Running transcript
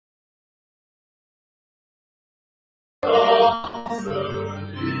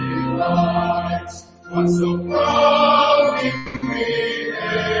delights, once so proudly we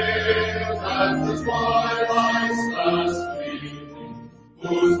hailed at the twilight's last gleaming,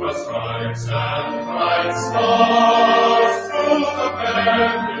 whose bright stripes and bright stars through the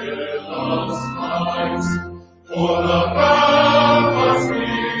perilous nights, for the ramparts we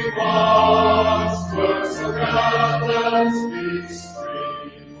watched were so gallantly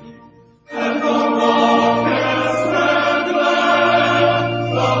streaming, and the rockets red glare,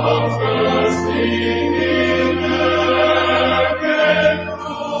 the bombs bursting in air, came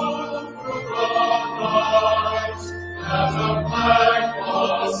through the night, as a flag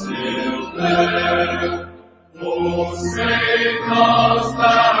was still there. Oh, sing us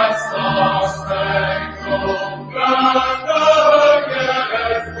that star-spangled banner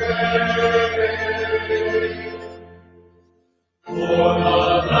again. For the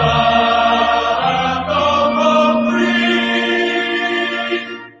land of the free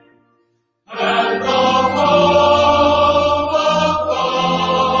and the home of the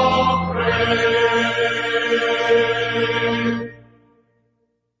brave.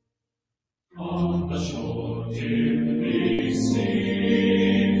 On the shore dimly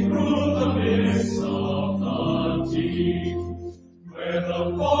seen through the mist of the deep, where the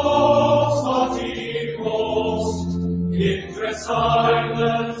foe's haughty host in dread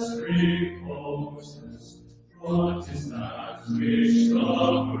silence reposes, what is that which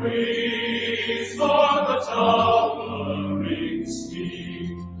the breeze on the towering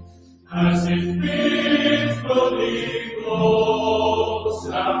steep, as it fitfully blows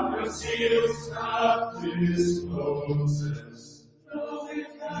and conceals and discloses, though it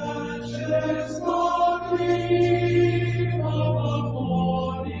catches the gleam of the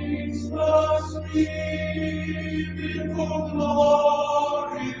morning's first beam, in full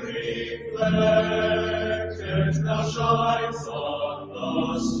glory reflected, now shines on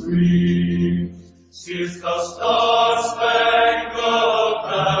the stream. Since the star-spangled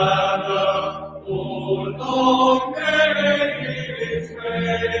banner, oh, long may it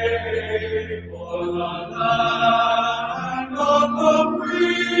wave for the land of the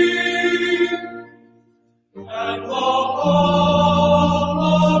free and the home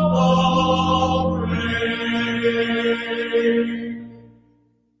of the brave.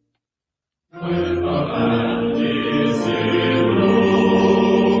 When the land is in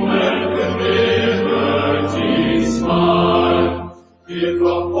bloom and with liberty smile, if a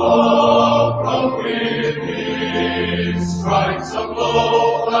fall from within strikes a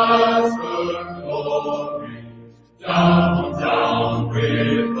blow as her glory, down, down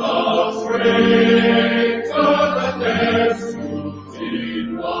with the traitor that dares to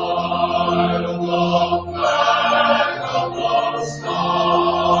defile the flag of the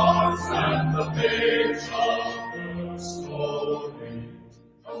stars and the page of her story.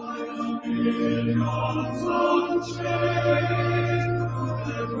 By the millions unchained,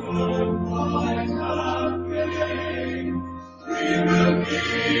 through the bright campaign, we will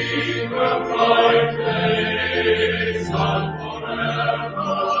keep her bright face on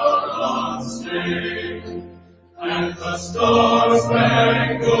forever unstained, and the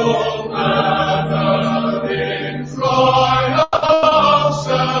star-spangled banner in triumph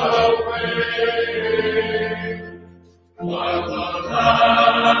shall wave, while the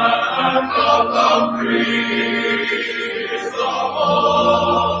land of the free is the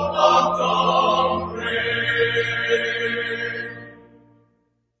home of the brave.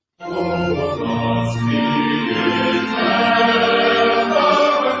 Oh, must be it ever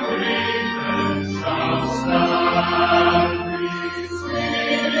when Greenland shall stand,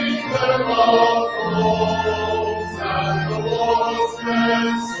 between the rough foes and the war's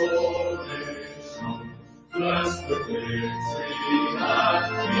desolation. Bless the victory and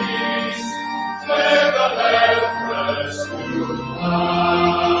peace, may the land fresh to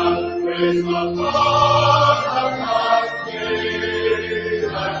land, praise the God of that day,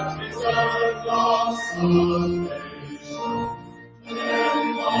 and preserve the salvation. In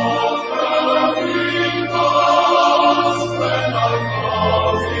all the weakness, when our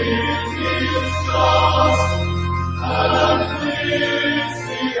cause it is just, and please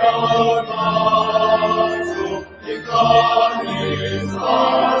see our battle, if God is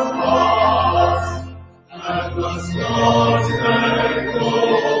our cross, and the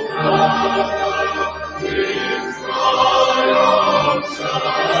star-spangled banner in triumph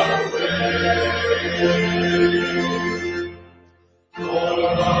shall wave. For the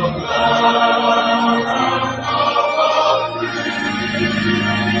land of the free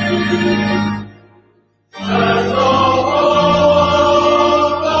and the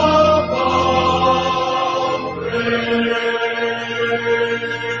home of the brave.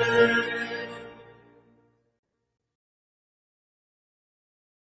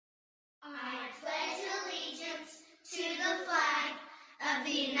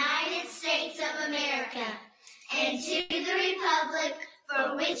 and to the republic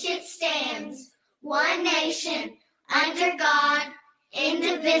for which it stands, one nation, under God,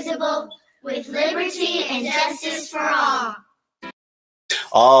 indivisible, with liberty and justice for all.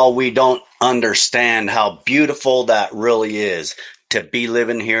 Oh, we don't understand how beautiful that really is to be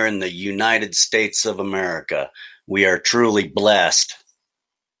living here in the United States of America. We are truly blessed.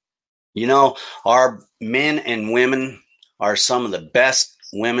 You know, our men and women are some of the best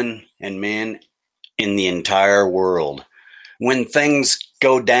women and men in the entire world. When things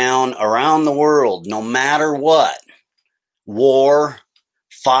go down around the world, no matter what, war,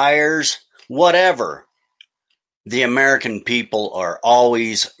 fires, whatever, the American people are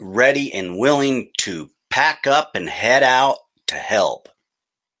always ready and willing to pack up and head out to help.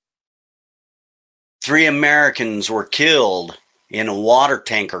 3 Americans were killed in a water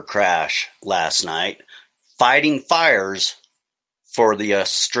tanker crash last night, fighting fires for the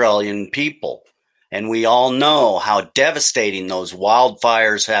Australian people. And we all know how devastating those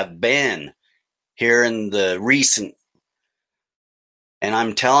wildfires have been here in the recent. And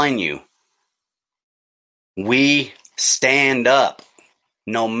I'm telling you, we stand up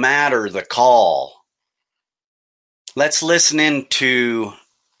no matter the call. Let's listen into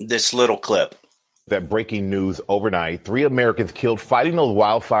this little clip. That breaking news overnight, 3 Americans killed fighting those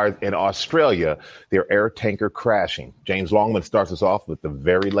wildfires in Australia, their air tanker crashing. James Longman starts us off with the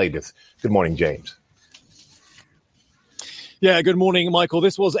very latest. Good morning, James. Yeah, good morning, Michael.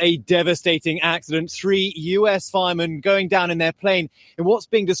 This was a devastating accident. 3 U.S. firemen going down in their plane in what's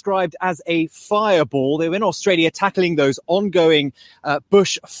being described as a fireball. They were in Australia tackling those ongoing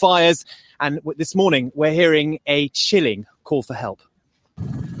bush fires. And this morning, we're hearing a chilling call for help.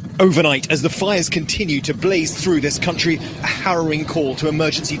 Overnight, as the fires continue to blaze through this country, a harrowing call to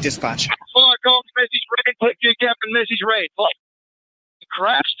emergency dispatch. Fire comms, message read. Click your captain, message read.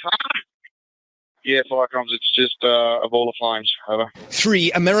 Crashed, huh? Yeah, fire comms, it's just a ball of flames. Over.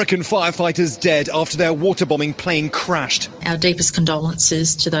 3 American firefighters dead after their waterbombing plane crashed. Our deepest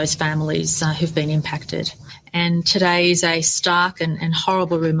condolences to those families who've been impacted. And today is a stark and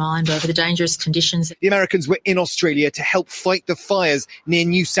horrible reminder of the dangerous conditions. The Americans were in Australia to help fight the fires near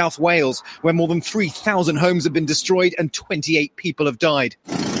New South Wales, where more than 3,000 homes have been destroyed and 28 people have died.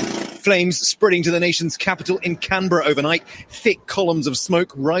 Flames spreading to the nation's capital in Canberra overnight, thick columns of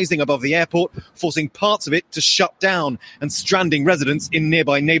smoke rising above the airport, forcing parts of it to shut down and stranding residents in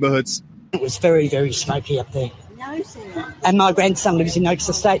nearby neighbourhoods. It was very, very smoky up there. And my grandson lives in Oaks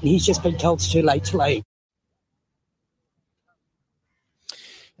Estate and he's just been told it's too late to leave.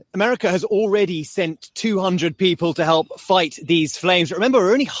 America has already sent 200 people to help fight these flames. But remember,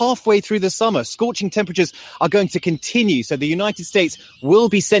 we're only halfway through the summer. Scorching temperatures are going to continue. So the United States will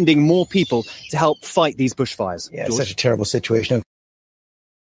be sending more people to help fight these bushfires. Yeah, it's such a terrible situation.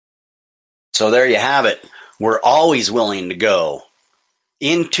 So there you have it. We're always willing to go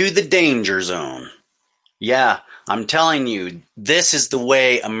into the danger zone. Yeah, I'm telling you, this is the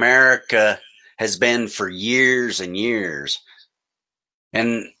way America has been for years and years.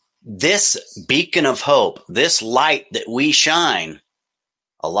 And this beacon of hope, this light that we shine,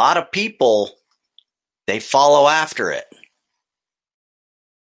 a lot of people, they follow after it.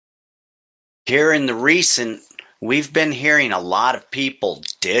 Here in the recent, we've been hearing a lot of people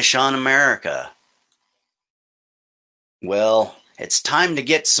dish on America. Well, it's time to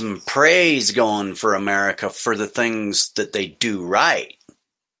get some praise going for America for the things that they do right.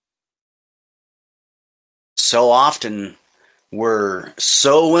 So often, we're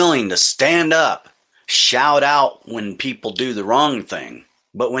so willing to stand up, shout out when people do the wrong thing.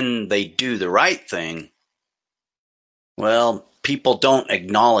 But when they do the right thing, well, people don't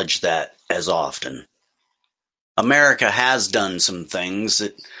acknowledge that as often. America has done some things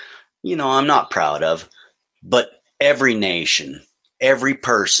that, I'm not proud of. But every nation, every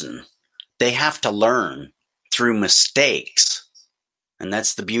person, they have to learn through mistakes. And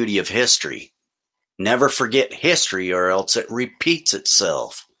that's the beauty of history. Never forget history or else it repeats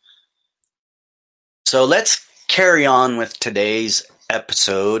itself. So let's carry on with today's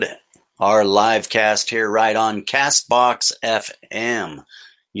episode, our live cast here right on Castbox FM.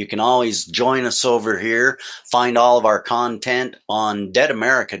 You can always join us over here, find all of our content on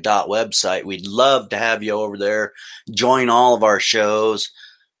deadamerica.website. We'd love to have you over there. Join all of our shows.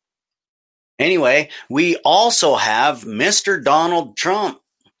 Anyway, we also have Mr. Donald Trump.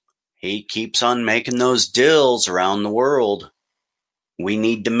 He keeps on making those deals around the world. We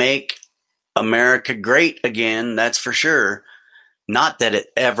need to make America great again, that's for sure. Not that it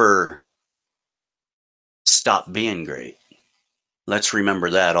ever stopped being great. Let's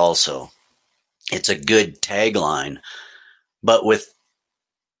remember that also. It's a good tagline. But with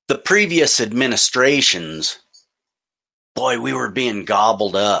the previous administrations, boy, we were being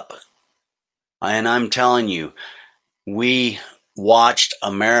gobbled up. And I'm telling you, we watched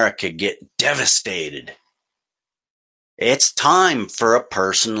America get devastated. It's time for a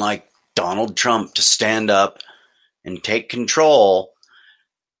person like Donald Trump to stand up and take control.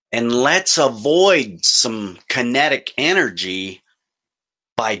 And let's avoid some kinetic energy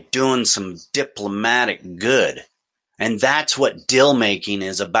by doing some diplomatic good. And that's what deal making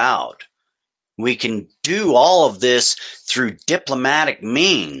is about. We can do all of this through diplomatic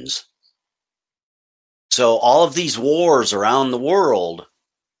means. So all of these wars around the world,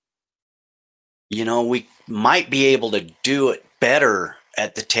 we might be able to do it better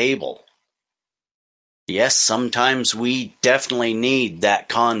at the table. Yes, sometimes we definitely need that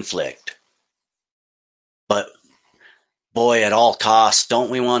conflict. But boy, at all costs,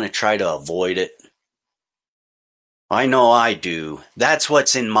 don't we want to try to avoid it? I know I do. That's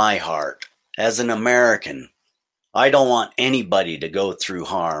what's in my heart. As an American, I don't want anybody to go through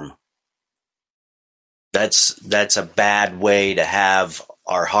harm. That's a bad way to have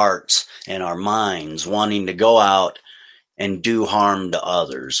our hearts and our minds wanting to go out and do harm to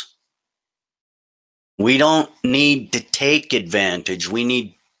others. We don't need to take advantage. We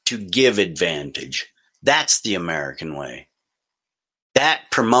need to give advantage. That's the American way. That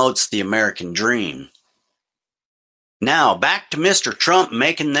promotes the American dream. Now, back to Mr. Trump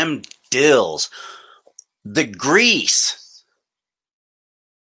making them deals. The Greece.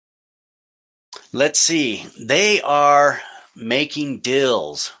 Let's see. They are making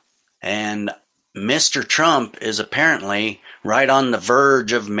deals. And Mr. Trump is apparently right on the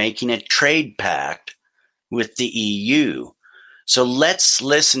verge of making a trade pact with the EU. So let's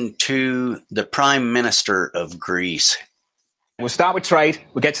listen to the Prime Minister of Greece. We'll start with trade.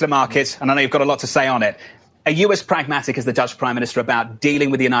 We'll get to the markets. And I know you've got a lot to say on it. Are you as pragmatic as the Dutch Prime Minister about dealing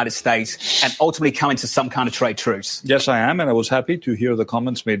with the United States and ultimately coming to some kind of trade truce? Yes, I am. And I was happy to hear the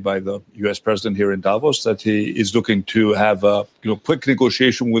comments made by the U.S. president here in Davos that he is looking to have a quick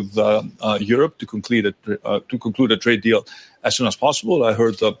negotiation with Europe to conclude a trade deal as soon as possible. I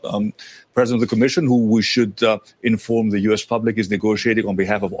heard the president of the Commission, who we should inform the U.S. public is negotiating on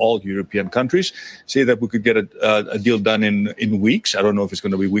behalf of all European countries, say that we could get a deal done in weeks. I don't know if it's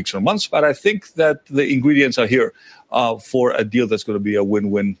going to be weeks or months, but I think that the ingredients are here for a deal that's going to be a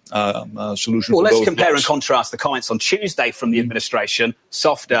win-win solution. Well, for let's both compare blocks. and contrast the comments on Tuesday from the administration,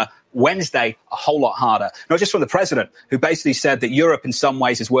 softer. Wednesday, a whole lot harder. Not just from the president, who basically said that Europe in some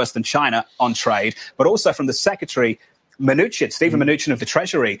ways is worse than China on trade, but also from the secretary, Mnuchin, Stephen Mnuchin of the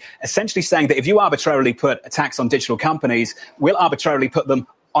Treasury, essentially saying that if you arbitrarily put a tax on digital companies, we'll arbitrarily put them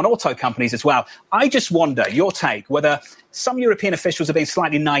on auto companies as well. I just wonder, your take, whether some European officials are being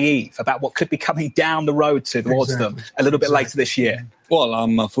slightly naive about what could be coming down the road towards them a little bit later this year. Well,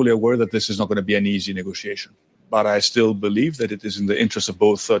 I'm fully aware that this is not going to be an easy negotiation. But I still believe that it is in the interest of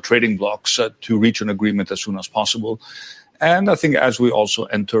both trading blocs to reach an agreement as soon as possible. And I think as we also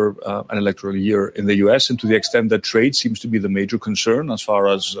enter an electoral year in the U.S., and to the extent that trade seems to be the major concern as far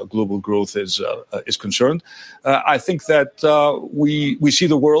as global growth is concerned, I think that we see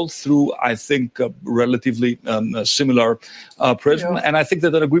the world through, I think, a relatively similar prism. And I think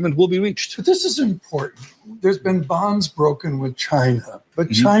that an agreement will be reached. But this is important. There's been bonds broken with China,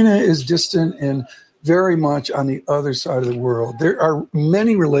 but China is distant and very much on the other side of the world. There are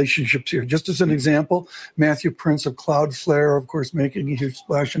many relationships here. Just as an example, Matthew Prince of Cloudflare, of course, making a huge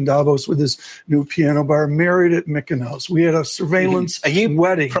splash in Davos with his new piano bar, married at Mykonos. We had a surveillance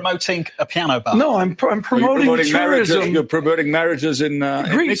wedding. Promoting a piano bar? No, I'm promoting tourism. You're promoting marriages in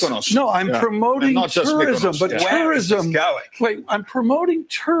Greece. Mykonos. No, I'm promoting not just tourism. Mykonos. But tourism. Wait, I'm promoting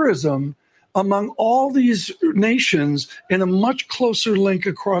tourism among all these nations in a much closer link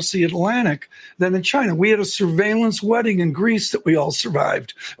across the Atlantic than in China. We had a surveillance wedding in Greece that we all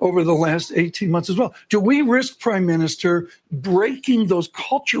survived over the last 18 months as well. Do we risk, Prime Minister, breaking those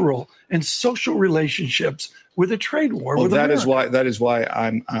cultural and social relationships with a trade war with America? That is why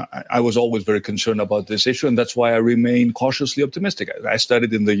I was always very concerned about this issue, and that's why I remain cautiously optimistic. I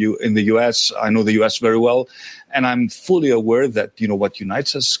studied in the U.S. I know the U.S. very well, and I'm fully aware that what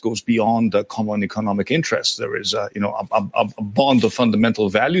unites us goes beyond common economic interests. There is a bond of fundamental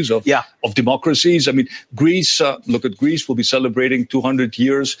values of democracies. I mean, Greece. Look at Greece. We'll be celebrating 200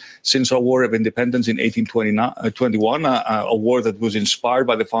 years since our War of Independence in 1821, a war that was inspired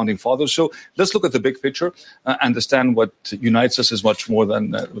by the founding fathers. Davos. So let's look at the big picture, understand what unites us is much more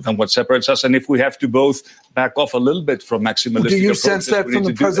than what separates us. And if we have to both back off a little bit from maximalistic Do you approaches, sense that we from need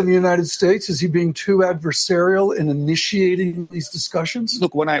the to do President that. of the United States? Is he being too adversarial in initiating these discussions?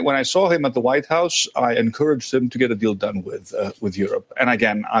 Look, when I saw him at the White House, I encouraged him to get a deal done with Europe. And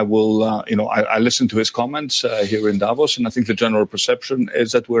again, I will, I listened to his comments here in Davos, and I think the general perception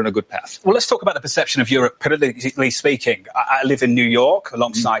is that we're in a good path. Well, let's talk about the perception of Europe, politically speaking. I live in New York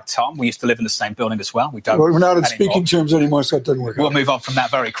alongside Tom. We used to live in the same building as well. We don't. We're not in anymore. speaking terms anymore, so it doesn't work. We'll move on from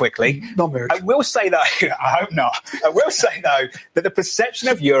that very quickly. No marriage. I will say, though, I hope not. I will say, though, that the perception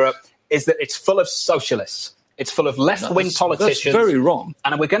of Europe is that it's full of socialists. It's full of left-wing politicians. That's very wrong.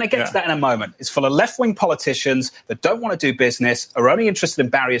 And we're going to get to that in a moment. It's full of left-wing politicians that don't want to do business, are only interested in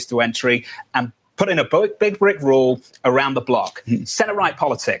barriers to entry, and putting a big brick rule around the block. Centre-right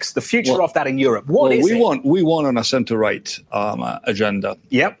politics, the future of that in Europe. What is it? We want on a centre-right agenda.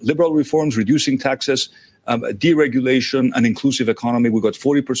 Yep. Liberal reforms, reducing taxes, deregulation, an inclusive economy. We got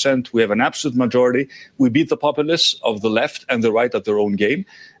 40%. We have an absolute majority. We beat the populists of the left and the right at their own game.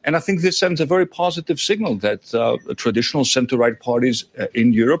 And I think this sends a very positive signal that traditional center-right parties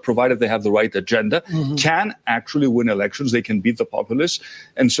in Europe, provided they have the right agenda, can actually win elections. They can beat the populists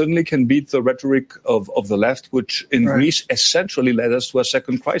and certainly can beat the rhetoric of the left, which in Greece essentially led us to a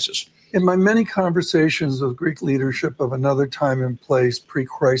second crisis. In my many conversations with Greek leadership of another time and place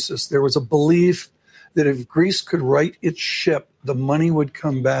pre-crisis, there was a belief that if Greece could right its ship, the money would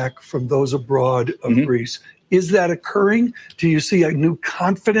come back from those abroad of Greece. Is that occurring? Do you see a new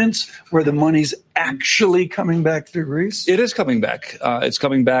confidence where the money's actually coming back to Greece? It is coming back. It's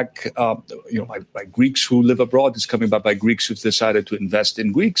coming back, by Greeks who live abroad. It's coming back by Greeks who've decided to invest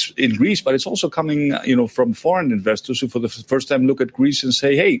in Greece. But it's also coming, from foreign investors who, for the first time, look at Greece and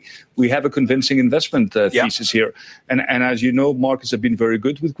say, "Hey, we have a convincing investment thesis here." And as you know, markets have been very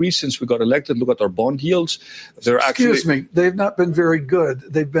good with Greece since we got elected. Look at our bond yields; Excuse me, they've not been very good.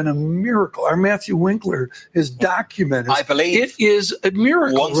 They've been a miracle. Our Matthew Winkler has documented. I believe it is a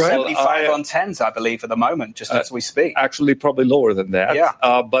miracle. 175 on 10s, I believe, at the moment, just as we speak. Actually, probably lower than that.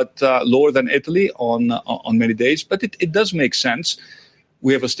 But lower than Italy on many days. But it does make sense.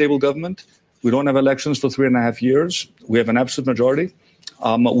 We have a stable government. We don't have elections for 3.5 years. We have an absolute majority.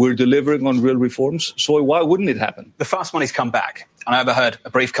 We're delivering on real reforms. So why wouldn't it happen? The fast money's come back. And I overheard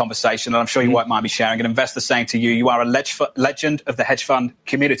a brief conversation, and I'm sure you won't mind me sharing. An investor saying to you, you are a legend of the hedge fund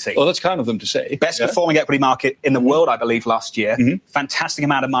community. Well, that's kind of them to say. Best performing equity market in the world, I believe, last year. Fantastic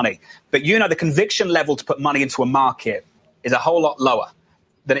amount of money. But the conviction level to put money into a market is a whole lot lower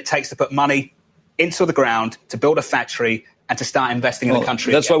than it takes to put money into the ground, to build a factory, and to start investing in the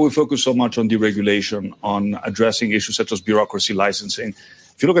country. That's why we focus so much on deregulation, on addressing issues such as bureaucracy, licensing.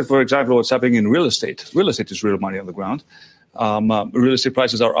 If you look at, for example, what's happening in real estate is real money on the ground. Real estate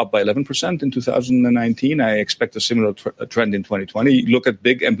prices are up by 11% in 2019. I expect a similar trend in 2020. You look at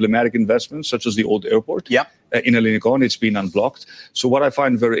big emblematic investments such as the old airport in Ellinikon, it's been unblocked. So what I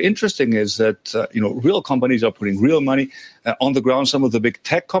find very interesting is that real companies are putting real money on the ground. Some of the big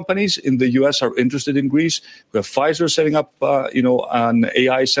tech companies in the U.S. are interested in Greece. We have Pfizer setting up an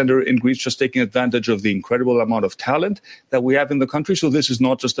AI center in Greece, just taking advantage of the incredible amount of talent that we have in the country. So this is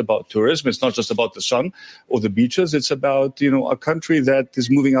not just about tourism. It's not just about the sun or the beaches. It's about a country that is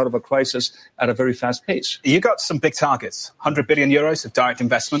moving out of a crisis at a very fast pace. You got some big targets, 100 billion euros of direct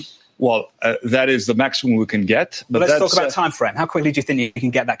investment. Well, that is the maximum we can get. But let's talk about time frame. How quickly do you think you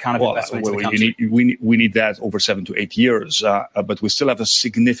can get that kind of investment into the country? We need that over 7 to 8 years, but we still have a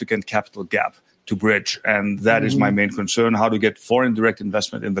significant capital gap to bridge, and that is my main concern, how to get foreign direct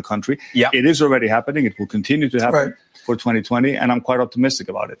investment in the country. It is already happening. It will continue to happen for 2020, and I'm quite optimistic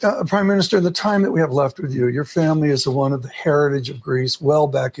about it. Prime Minister, in the time that we have left with you, your family is one of the heritage of Greece well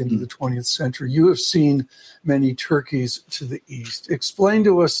back into the 20th century. You have seen many Turkeys to the east. Explain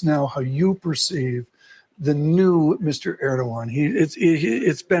to us now how you perceive the new Mr. Erdogan.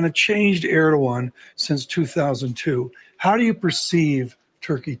 It's been a changed Erdogan since 2002. How do you perceive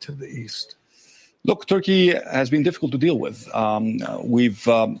Turkey to the east? Look, Turkey has been difficult to deal with. We've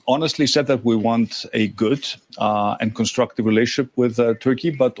honestly said that we want a good and constructive relationship with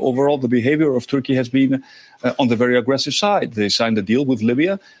Turkey, but overall the behavior of Turkey has been on the very aggressive side. They signed a deal with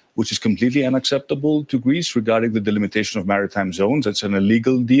Libya, which is completely unacceptable to Greece regarding the delimitation of maritime zones. It's an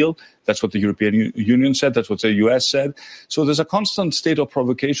illegal deal. That's what the European Union said. That's what the US said. So there's a constant state of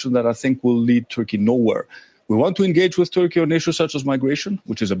provocation that I think will lead Turkey nowhere. We want to engage with Turkey on issues such as migration,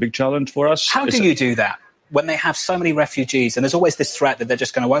 which is a big challenge for us. How do you do that? when they have so many refugees, and there's always this threat that they're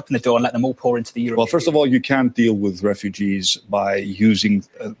just going to open the door and let them all pour into the European Well, first of all, you can't deal with refugees by using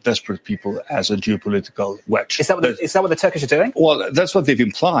desperate people as a geopolitical wedge. Is that what the Turkish are doing? Well, that's what they've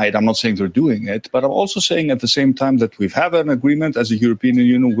implied. I'm not saying they're doing it, but I'm also saying at the same time that we have an agreement as a European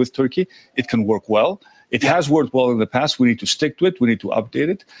Union with Turkey. It can work well. It has worked well in the past. We need to stick to it. We need to update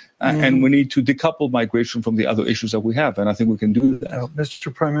it. And we need to decouple migration from the other issues that we have. And I think we can do that.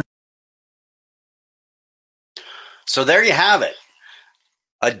 Mr. Prime Minister. So there you have it.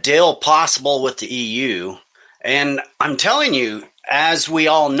 A deal possible with the EU. And I'm telling you, as we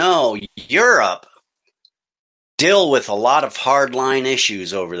all know, Europe deal with a lot of hardline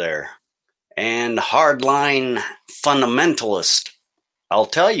issues over there. And hardline fundamentalists. I'll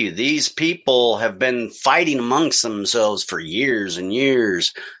tell you, these people have been fighting amongst themselves for years and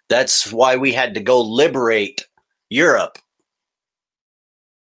years. That's why we had to go liberate Europe.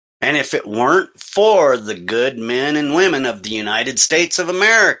 And if it weren't for the good men and women of the United States of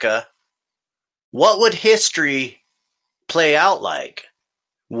America, what would history play out like?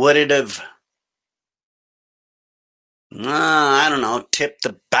 Would it have, I don't know, tipped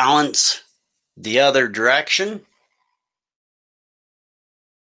the balance the other direction?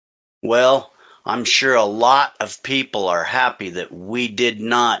 Well, I'm sure a lot of people are happy that we did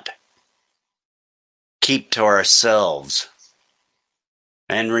not keep to ourselves.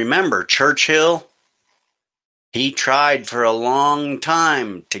 And remember, Churchill, he tried for a long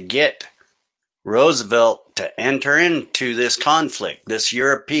time to get Roosevelt to enter into this conflict, this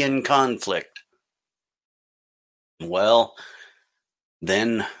European conflict. Well,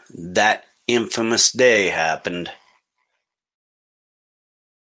 then that infamous day happened.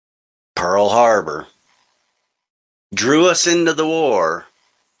 Pearl Harbor drew us into the war.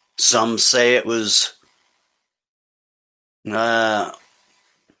 Some say it was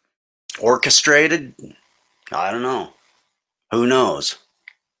orchestrated. I don't know. Who knows?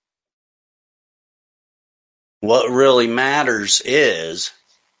 What really matters is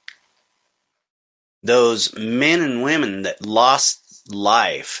those men and women that lost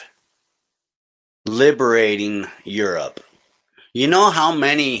life liberating Europe. You know how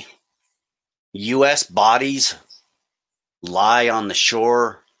many U.S. bodies lie on the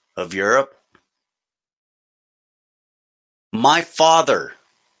shore of Europe? My father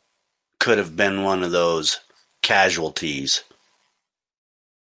could have been one of those casualties.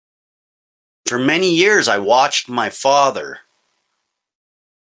 For many years, I watched my father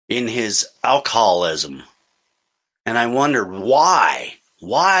in his alcoholism, and I wondered why?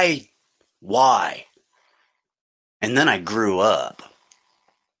 And then I grew up.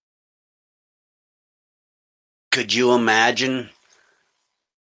 Could you imagine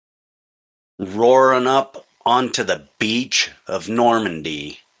roaring up onto the beach of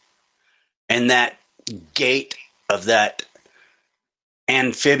Normandy and that gate of that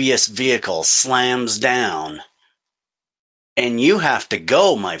amphibious vehicle slams down and you have to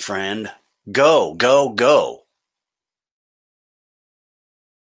go, my friend. Go.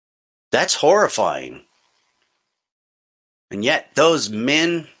 That's horrifying. And yet those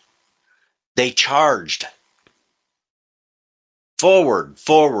men, they charged. Forward.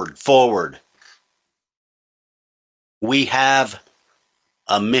 We have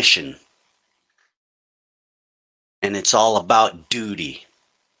a mission. And it's all about duty.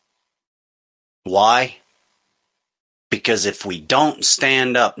 Why? Because if we don't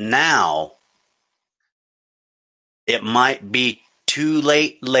stand up now, it might be too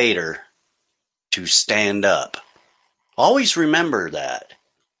late later to stand up. Always remember that.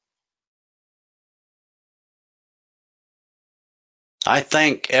 I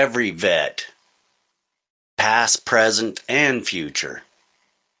thank every vet, past, present, and future.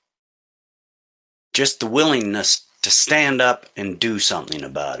 Just the willingness to stand up and do something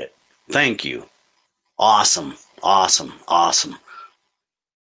about it. Thank you. Awesome.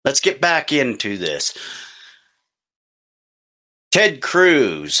 Let's get back into this. Ted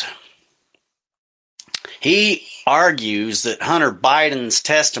Cruz. He argues that Hunter Biden's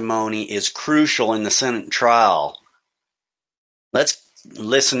testimony is crucial in the Senate trial. Let's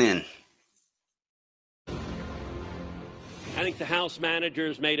listen in. I think the House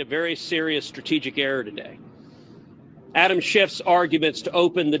managers made a very serious strategic error today. Adam Schiff's arguments to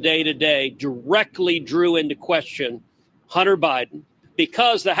open the day today directly drew into question Hunter Biden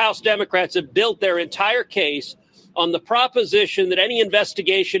because the House Democrats have built their entire case on the proposition that any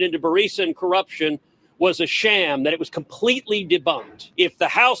investigation into Burisma and corruption was a sham, that it was completely debunked. If the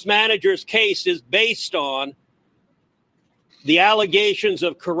House manager's case is based on the allegations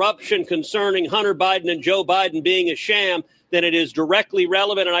of corruption concerning Hunter Biden and Joe Biden being a sham, then it is directly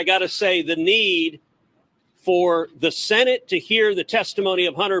relevant. And I got to say, the need for the Senate to hear the testimony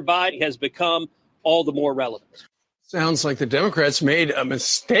of Hunter Biden has become all the more relevant. Sounds like the Democrats made a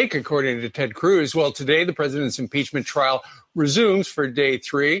mistake, according to Ted Cruz. Well, today the president's impeachment trial resumes for day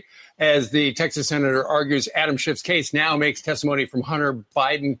 3. As the Texas senator argues, Adam Schiff's case now makes testimony from Hunter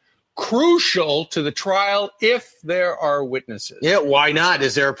Biden crucial to the trial if there are witnesses. Yeah, why not?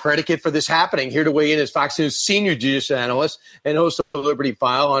 Is there a predicate for this happening? Here to weigh in is Fox News senior judicial analyst and host of the Liberty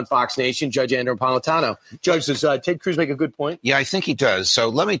File on Fox Nation, Judge Andrew Napolitano. Judge, does Ted Cruz make a good point? Yeah, I think he does. So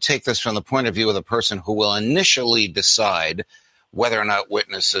let me take this from the point of view of the person who will initially decide whether or not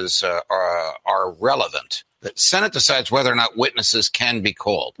witnesses are relevant. The Senate decides whether or not witnesses can be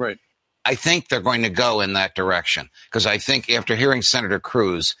called. Right. I think they're going to go in that direction because I think after hearing Senator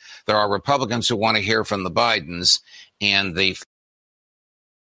Cruz, there are Republicans who want to hear from the Bidens and the.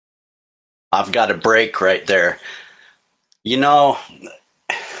 I've got a break right there. You know,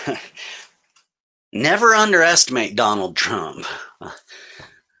 never underestimate Donald Trump.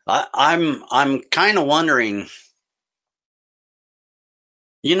 I'm kind of wondering.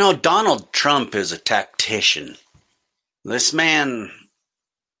 You know, Donald Trump is a tactician. This man.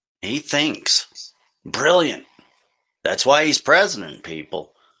 He thinks. Brilliant. That's why he's president,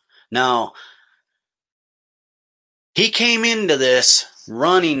 people. Now, he came into this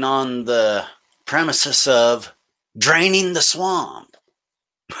running on the premises of draining the swamp.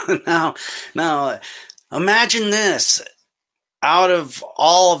 Now, imagine this. Out of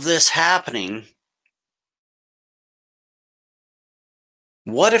all of this happening,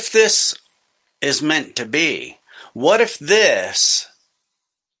 what if this is meant to be? What if this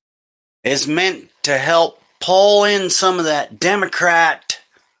is meant to help pull in some of that Democrat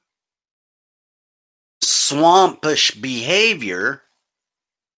swampish behavior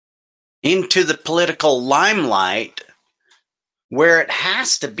into the political limelight where it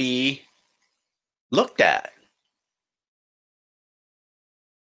has to be looked at?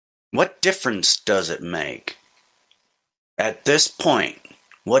 What difference does it make? At this point,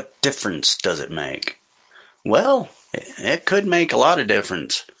 what difference does it make? Well, it could make a lot of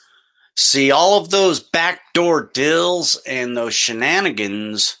difference. See, all of those backdoor deals and those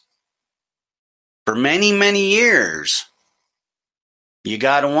shenanigans for many, many years, you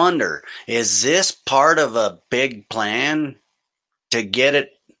got to wonder, is this part of a big plan to get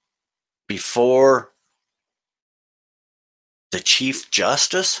it before the Chief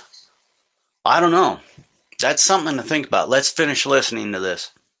Justice? I don't know. That's something to think about. Let's finish listening to this.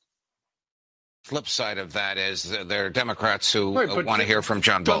 Flip side of that is there are Democrats who want to hear from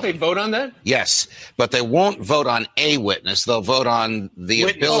John Bolton. Don't they vote on that? Yes, but they won't vote on a witness. They'll vote on the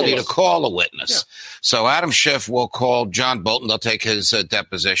ability to call a witness. Yeah. So Adam Schiff will call John Bolton. They'll take his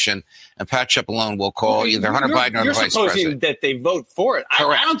deposition. And Pat Cipollone will call either Hunter Biden or the vice president. You're supposing that they vote for it. I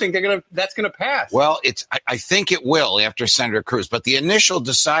don't think that's going to pass. Well, I think it will after Senator Cruz. But the initial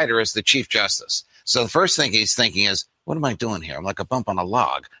decider is the Chief Justice. So the first thing he's thinking is, what am I doing here? I'm like a bump on a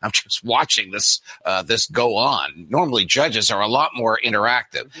log. I'm just watching this go on. Normally, judges are a lot more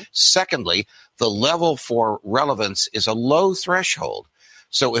interactive. Mm-hmm. Secondly, the level for relevance is a low threshold.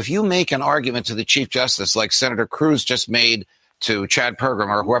 So if you make an argument to the Chief Justice like Senator Cruz just made to Chad Pergram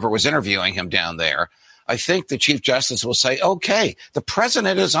or whoever was interviewing him down there, I think the Chief Justice will say, okay, the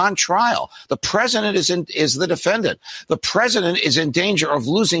president is on trial. The president is the defendant. The president is in danger of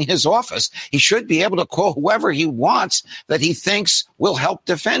losing his office. He should be able to call whoever he wants that he thinks will help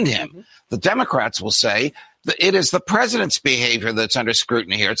defend him. Mm-hmm. The Democrats will say that it is the president's behavior that's under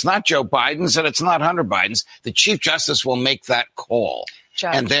scrutiny here. It's not Joe Biden's and it's not Hunter Biden's. The Chief Justice will make that call.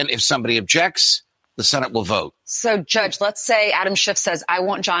 Judge. And then if somebody objects, the Senate will vote. So, Judge, let's say Adam Schiff says, I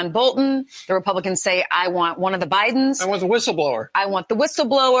want John Bolton. The Republicans say, I want one of the Bidens. I want the whistleblower. I want the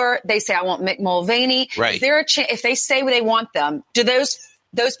whistleblower. They say, I want Mick Mulvaney. Right. Is there a if they say they want them, do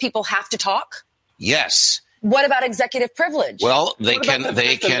those people have to talk? Yes. What about executive privilege? Well, they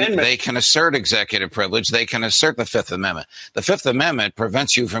can assert executive privilege. They can assert the Fifth Amendment. The Fifth Amendment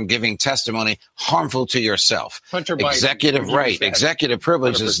prevents you from giving testimony harmful to yourself. Hunter Biden. Executive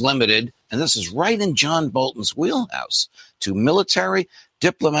privilege 100%. Is limited, and this is right in John Bolton's wheelhouse, to military,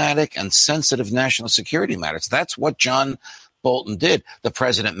 diplomatic, and sensitive national security matters. That's what John Bolton did. The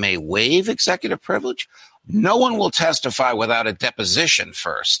president may waive executive privilege. No one will testify without a deposition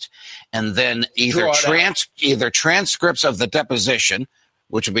first, and then either transcripts of the deposition,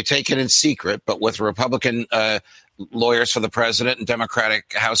 which will be taken in secret, but with Republican lawyers for the president and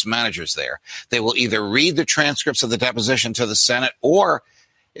Democratic House managers there. They will either read the transcripts of the deposition to the Senate, or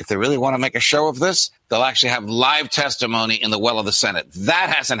if they really want to make a show of this, they'll actually have live testimony in the well of the Senate. That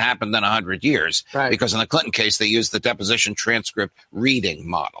hasn't happened in 100 years because in the Clinton case, they used the deposition transcript reading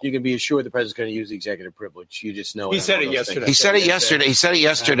model. You can be assured the president's going to use the executive privilege. You just know He said it yesterday. He said it yesterday. He said it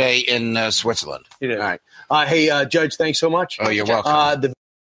yesterday in Switzerland. He did. All right. Hey, Judge, thanks so much. Oh, you're welcome.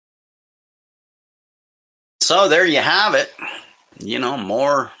 So there you have it. You know,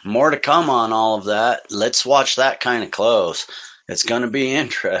 more to come on all of that. Let's watch that kind of close. It's going to be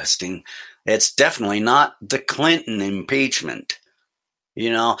interesting. It's definitely not the Clinton impeachment,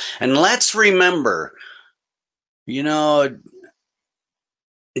 you know. And let's remember, you know,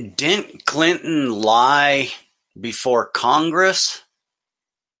 didn't Clinton lie before Congress?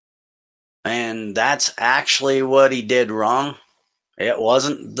 And that's actually what he did wrong. It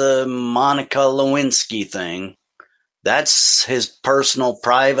wasn't the Monica Lewinsky thing. That's his personal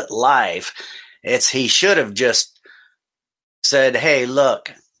private life. He should have just said, hey,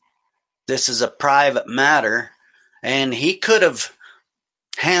 look, this is a private matter. And he could have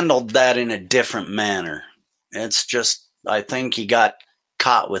handled that in a different manner. It's just, I think he got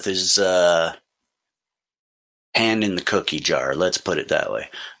caught with his hand in the cookie jar. Let's put it that way.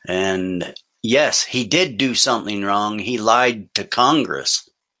 And yes, he did do something wrong. He lied to Congress.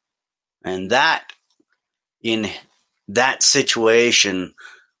 And that, in that situation,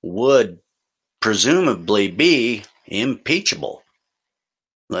 would presumably be impeachable.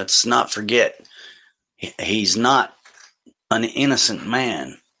 Let's not forget, he's not an innocent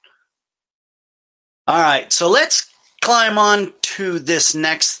man. All right, so let's climb on to this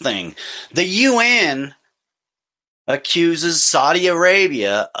next thing. The UN accuses Saudi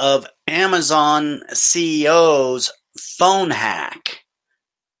Arabia of Amazon CEO's phone hack.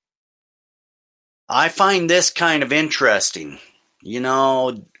 I find this kind of interesting. You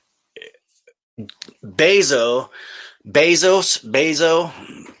know, Bezos,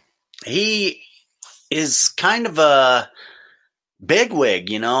 he is kind of a bigwig,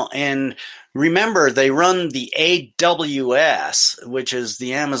 you know, and remember they run the AWS, which is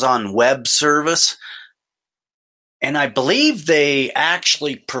the Amazon Web Service, and I believe they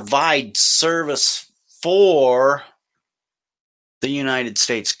actually provide service for the United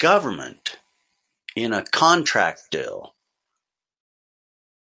States government in a contract deal.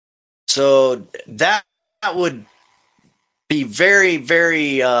 So that would be very,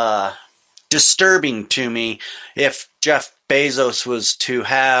 very disturbing to me if Jeff Bezos was to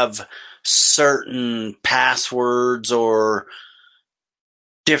have certain passwords or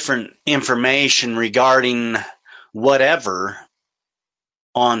different information regarding whatever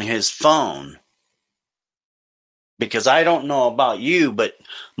on his phone. Because I don't know about you, but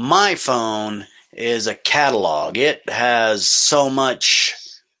my phone is a catalog. It has so much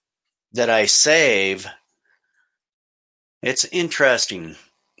that I save. It's interesting,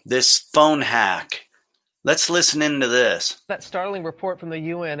 this phone hack. Let's listen into this. That startling report from the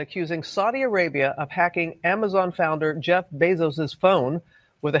UN accusing Saudi Arabia of hacking Amazon founder Jeff Bezos' phone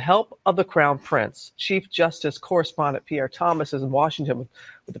with the help of the Crown Prince. Chief Justice correspondent Pierre Thomas is in Washington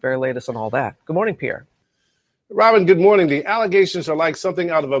with the very latest on all that. Good morning, Pierre. Robin, good morning. The allegations are like something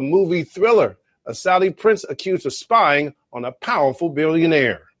out of a movie thriller. A Saudi prince accused of spying on a powerful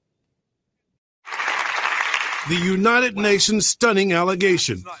billionaire. The United Nations stunning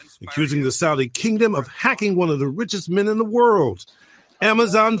allegation accusing the Saudi kingdom of hacking one of the richest men in the world,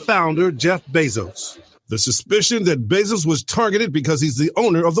 Amazon founder Jeff Bezos. The suspicion that Bezos was targeted because he's the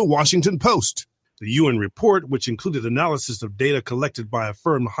owner of the Washington Post. The UN report, which included analysis of data collected by a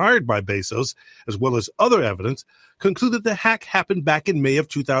firm hired by Bezos, as well as other evidence, concluded the hack happened back in May of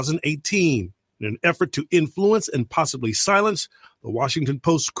 2018 in an effort to influence and possibly silence the Washington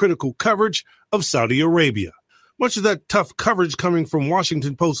Post's critical coverage of Saudi Arabia. Much of that tough coverage coming from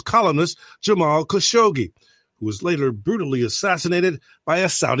Washington Post columnist Jamal Khashoggi, who was later brutally assassinated by a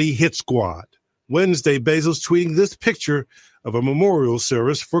Saudi hit squad. Wednesday, Bezos tweeting this picture of a memorial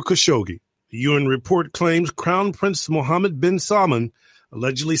service for Khashoggi. The UN report claims Crown Prince Mohammed bin Salman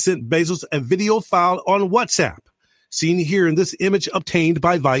allegedly sent Bezos a video file on WhatsApp, seen here in this image obtained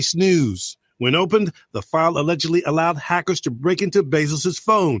by Vice News. When opened, the file allegedly allowed hackers to break into Bezos'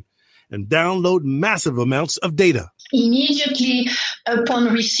 phone and download massive amounts of data. Immediately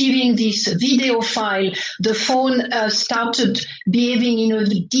upon receiving this video file, the phone started behaving in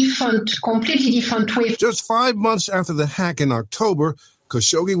a completely different way. Just 5 months after the hack in October,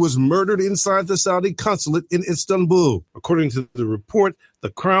 Khashoggi was murdered inside the Saudi consulate in Istanbul. According to the report, the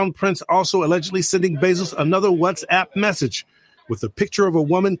Crown Prince also allegedly sending Bezos another WhatsApp message with a picture of a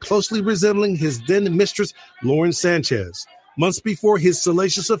woman closely resembling his then mistress, Lauren Sanchez. months before his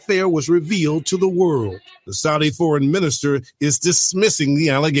salacious affair was revealed to the world. The Saudi foreign minister is dismissing the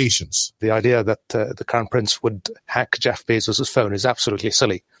allegations. The idea that the Crown Prince would hack Jeff Bezos' phone is absolutely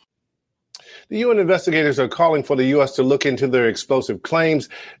silly. The UN investigators are calling for the U.S. to look into their explosive claims.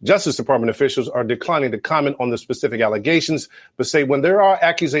 Justice Department officials are declining to comment on the specific allegations, but say when there are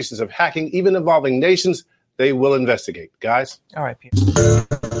accusations of hacking, even involving nations, they will investigate. Guys? All right, Peter.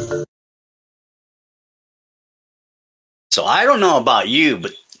 So I don't know about you,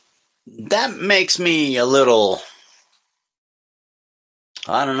 but that makes me a little,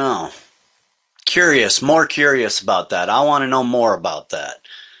 I don't know, more curious about that. I want to know more about that.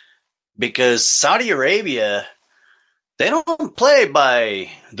 Because Saudi Arabia, they don't play by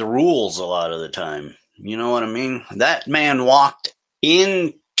the rules a lot of the time. You know what I mean? That man walked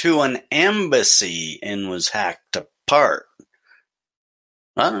into an embassy and was hacked apart.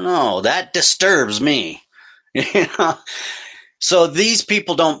 I don't know. That disturbs me. You know? So these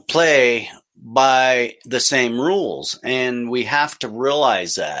people don't play by the same rules, and we have to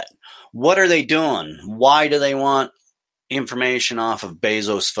realize that. What are they doing? Why do they want information off of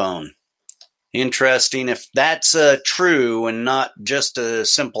Bezos' phone? Interesting. If that's true and not just a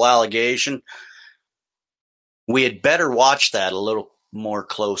simple allegation, we had better watch that a little more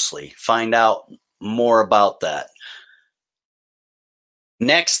closely, find out more about that.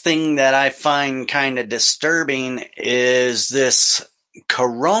 Next thing that I find kind of disturbing is this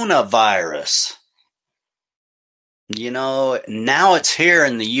coronavirus. You know, now it's here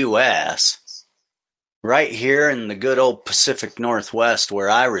in the U.S., right here in the good old Pacific Northwest where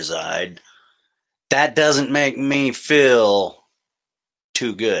I reside. That doesn't make me feel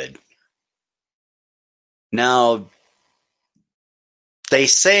too good. Now, they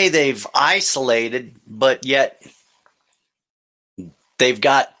say they've isolated, but yet they've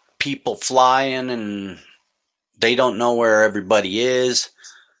got people flying and they don't know where everybody is.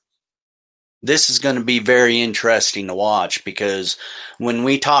 This is going to be very interesting to watch because when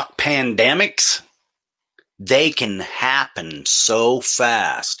we talk pandemics, they can happen so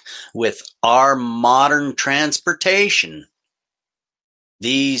fast with our modern transportation.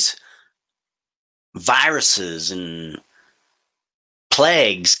 These viruses and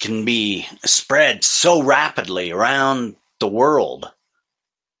plagues can be spread so rapidly around the world.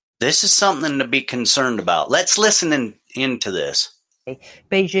 This is something to be concerned about. Let's listen into this.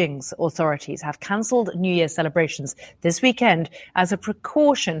 Beijing's authorities have cancelled New Year celebrations this weekend as a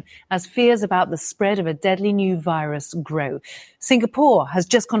precaution as fears about the spread of a deadly new virus grow. Singapore has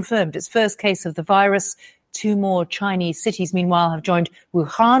just confirmed its first case of the virus. 2 more Chinese cities, meanwhile, have joined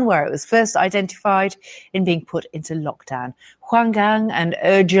Wuhan, where it was first identified, in being put into lockdown. Huanggang and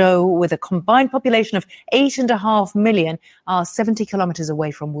Ezhou, with a combined population of 8.5 million, are 70 kilometers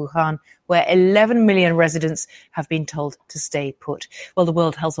away from Wuhan, where 11 million residents have been told to stay put. Well, the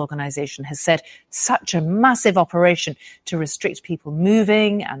World Health Organization has said such a massive operation to restrict people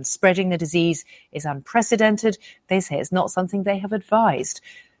moving and spreading the disease is unprecedented. They say it's not something they have advised.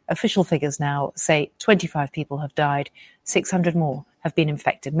 Official figures now say 25 people have died, 600 more have been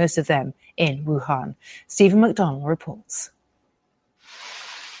infected, most of them in Wuhan. Stephen McDonnell reports.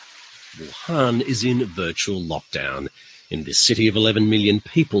 Wuhan is in virtual lockdown. In this city of 11 million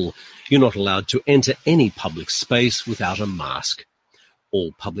people, you're not allowed to enter any public space without a mask.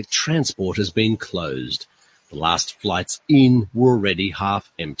 All public transport has been closed. The last flights in were already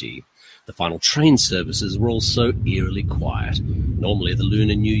half empty. The final train services were also eerily quiet. Normally, the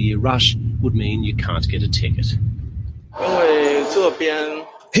Lunar New Year rush would mean you can't get a ticket.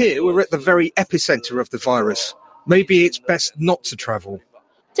 Here, we're at the very epicenter of the virus. Maybe it's best not to travel.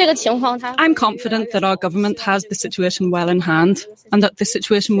 I'm confident that our government has the situation well in hand and that the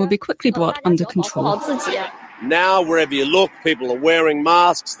situation will be quickly brought under control. Now, wherever you look, people are wearing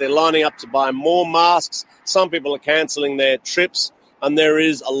masks. They're lining up to buy more masks. Some people are cancelling their trips. And there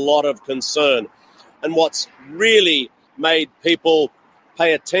is a lot of concern. And what's really made people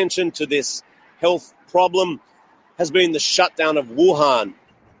pay attention to this health problem has been the shutdown of Wuhan.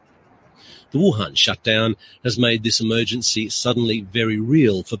 The Wuhan shutdown has made this emergency suddenly very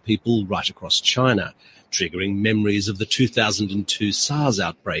real for people right across China, triggering memories of the 2002 SARS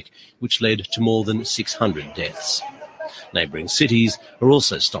outbreak, which led to more than 600 deaths. Neighbouring cities are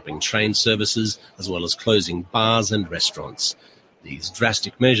also stopping train services as well as closing bars and restaurants. These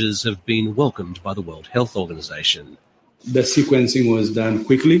drastic measures have been welcomed by the World Health Organization. The sequencing was done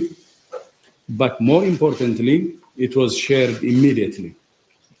quickly, but more importantly, it was shared immediately.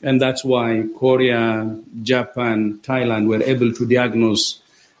 And that's why Korea, Japan, Thailand were able to diagnose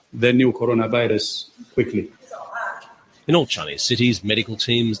the new coronavirus quickly. In all Chinese cities, medical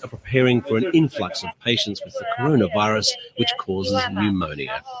teams are preparing for an influx of patients with the coronavirus, which causes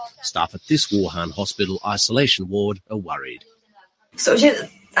pneumonia. Staff at this Wuhan hospital isolation ward are worried.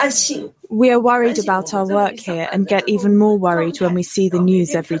 We are worried about our work here and get even more worried when we see the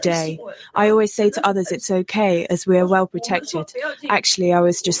news every day. I always say to others it's okay as we are well protected. Actually, I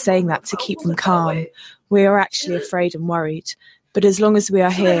was just saying that to keep them calm. We are actually afraid and worried. But as long as we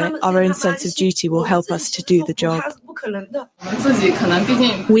are here, our own sense of duty will help us to do the job.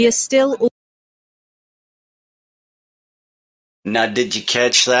 We are still... Now, did you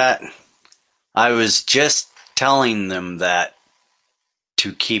catch that? I was just telling them that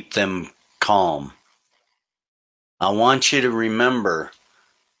to keep them calm. I want you to remember,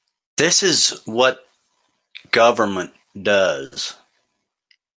 this is what government does.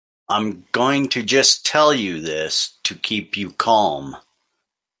 I'm going to just tell you this to keep you calm,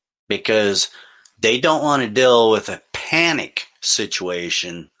 because they don't want to deal with a panic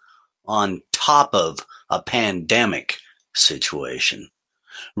situation on top of a pandemic situation.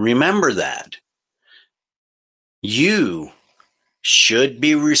 Remember that. You should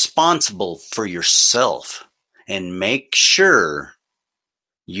be responsible for yourself and make sure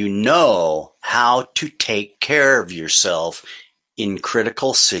you know how to take care of yourself in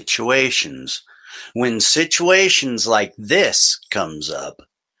critical situations. When situations like this comes up,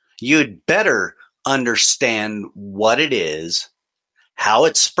 you'd better understand what it is, how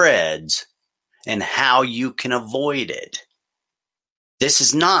it spreads, and how you can avoid it. This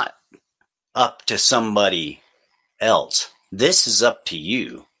is not up to somebody else. This is up to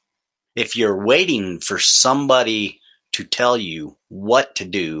you. If you're waiting for somebody to tell you what to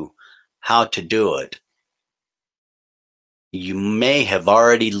do, how to do it, you may have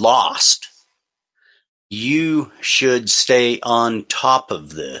already lost. You should stay on top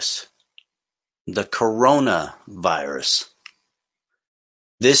of this. The coronavirus.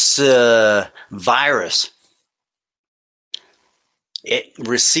 This virus, it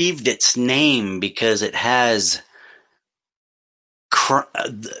received its name because it has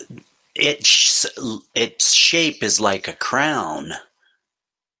its shape is like a crown.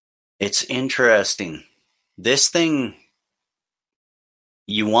 It's interesting. This thing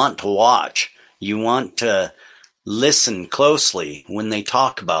you want to watch. You want to listen closely when they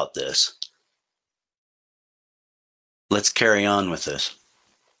talk about this. Let's carry on with this.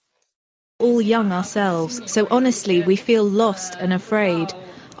 All young ourselves, so honestly we feel lost and afraid.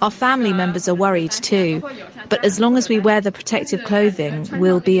 Our family members are worried too, but as long as we wear the protective clothing,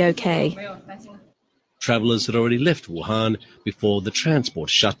 we'll be okay. Travellers had already left Wuhan before the transport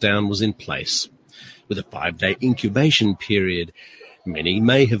shutdown was in place. With a 5-day incubation period, many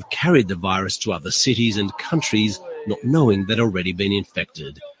may have carried the virus to other cities and countries, not knowing they'd already been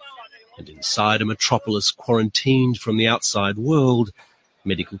infected. And inside a metropolis quarantined from the outside world,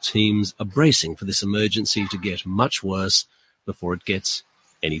 medical teams are bracing for this emergency to get much worse before it gets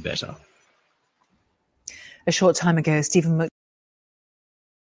any better. A short time ago, Stephen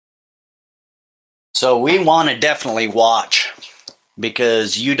So we want to definitely watch,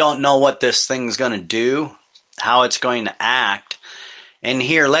 because you don't know what this thing's going to do, how it's going to act. And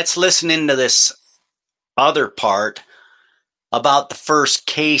here, let's listen into this other part about the first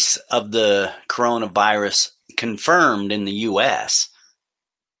case of the coronavirus confirmed in the U.S.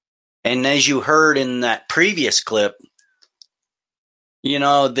 And as you heard in that previous clip, you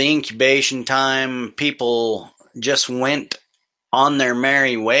know, the incubation time, people just went on their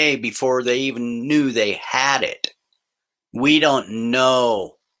merry way before they even knew they had it. We don't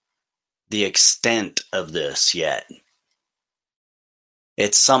know the extent of this yet.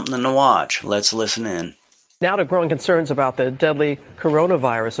 It's something to watch. Let's listen in. Now to growing concerns about the deadly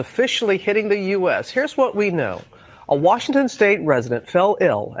coronavirus officially hitting the U.S. Here's what we know. A Washington state resident fell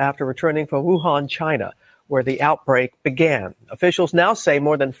ill after returning from Wuhan, China, where the outbreak began. Officials now say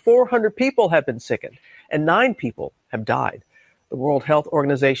more than 400 people have been sickened and 9 people have died. The World Health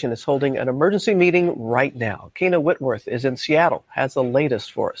Organization is holding an emergency meeting right now. Kena Whitworth is in Seattle, has the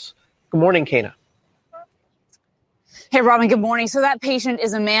latest for us. Good morning, Kena. Hey, Robin, good morning. So that patient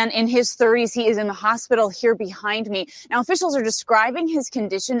is a man in his 30s. He is in the hospital here behind me. Now, officials are describing his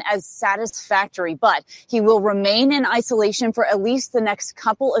condition as satisfactory, but he will remain in isolation for at least the next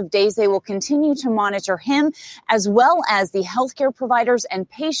couple of days. They will continue to monitor him, as well as the healthcare providers and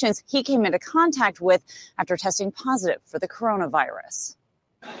patients he came into contact with after testing positive for the coronavirus.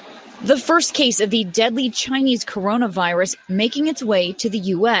 The first case of the deadly Chinese coronavirus making its way to the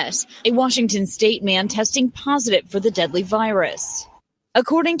U.S., a Washington state man testing positive for the deadly virus.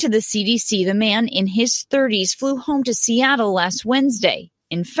 According to the CDC, the man in his 30s flew home to Seattle last Wednesday,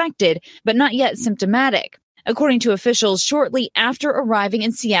 infected, but not yet symptomatic. According to officials, shortly after arriving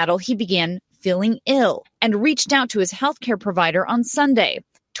in Seattle, he began feeling ill and reached out to his healthcare provider on Sunday.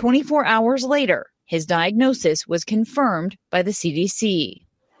 24 hours later, his diagnosis was confirmed by the CDC.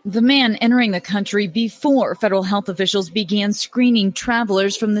 The man entering the country before federal health officials began screening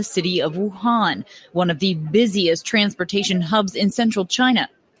travelers from the city of Wuhan, one of the busiest transportation hubs in central China,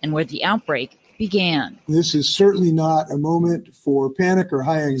 and where the outbreak began. This is certainly not a moment for panic or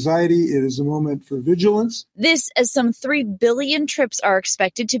high anxiety. It is a moment for vigilance. This as some 3 billion trips are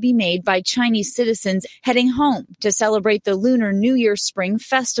expected to be made by Chinese citizens heading home to celebrate the Lunar New Year Spring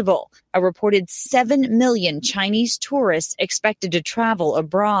Festival. A reported 7 million Chinese tourists expected to travel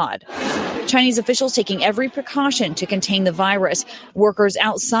abroad. Chinese officials taking every precaution to contain the virus. Workers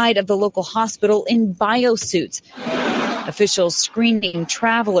outside of the local hospital in biosuits. Officials screening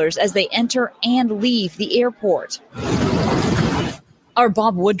travelers as they enter and leave the airport. Our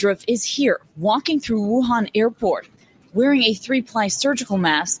Bob Woodruff is here, walking through Wuhan Airport, wearing a 3-ply surgical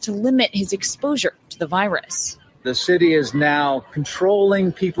mask to limit his exposure to the virus. The city is now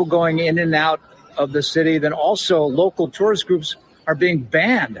controlling people going in and out of the city. Then also local tourist groups are being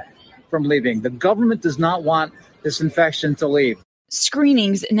banned from leaving. The government does not want this infection to leave.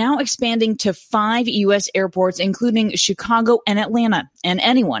 Screenings now expanding to 5 U.S. airports, including Chicago and Atlanta. And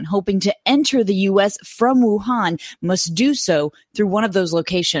anyone hoping to enter the U.S. from Wuhan must do so through one of those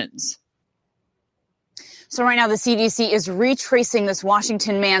locations. So right now, the CDC is retracing this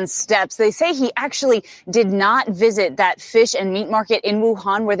Washington man's steps. They say he actually did not visit that fish and meat market in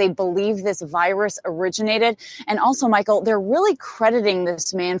Wuhan where they believe this virus originated. And also, Michael, they're really crediting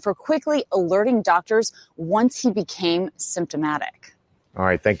this man for quickly alerting doctors once he became symptomatic. All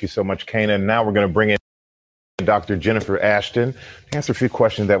right. Thank you so much, Kana. And now we're going to bring in Dr. Jennifer Ashton to answer a few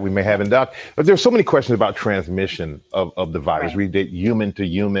questions that we may have. And Doc, there's so many questions about transmission of the virus. Right. We did human to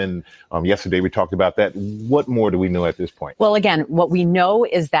human. Yesterday we talked about that. What more do we know at this point? Well, again, what we know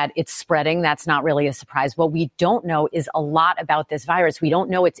is that it's spreading. That's not really a surprise. What we don't know is a lot about this virus. We don't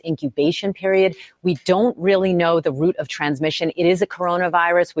know its incubation period. We don't really know the route of transmission. It is a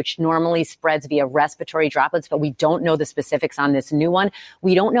coronavirus, which normally spreads via respiratory droplets, but we don't know the specifics on this new one.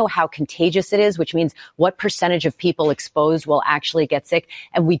 We don't know how contagious it is, which means what percentage of people exposed will actually get sick.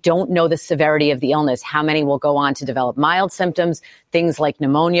 And we don't know the severity of the illness, how many will go on to develop mild symptoms, things like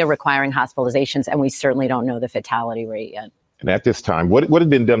pneumonia requiring hospitalizations, and we certainly don't know the fatality rate yet. And at this time, what has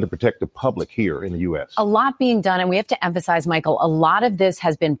been done to protect the public here in the U.S.? A lot being done. And we have to emphasize, Michael, a lot of this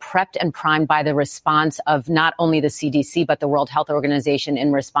has been prepped and primed by the response of not only the CDC, but the World Health Organization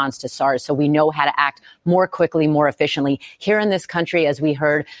in response to SARS. So we know how to act more quickly, more efficiently. Here in this country, as we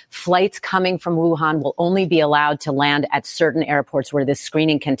heard, flights coming from Wuhan will only be allowed to land at certain airports where this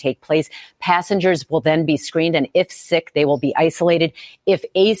screening can take place. Passengers will then be screened, and if sick, they will be isolated. If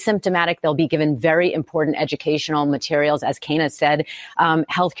asymptomatic, they'll be given very important educational materials, as Kana said.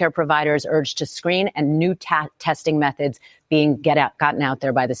 Healthcare providers urged to screen, and new testing methods being gotten out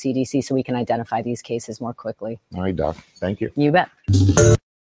there by the CDC so we can identify these cases more quickly. All right, Doc. Thank you. You bet.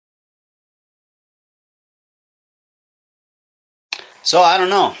 So I don't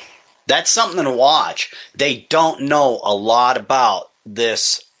know. That's something to watch. They don't know a lot about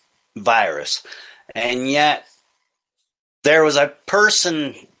this virus. And yet there was a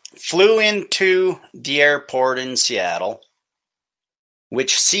person flew into the airport in Seattle,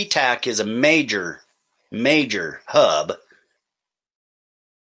 which SeaTac is a major hub.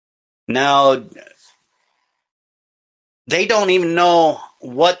 Now, they don't even know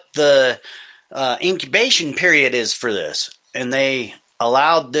what the incubation period is for this. And they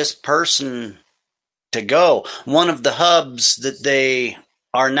allowed this person to go. One of the hubs that they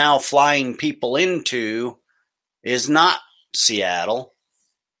are now flying people into is not Seattle.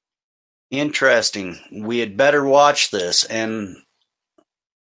 Interesting. We had better watch this and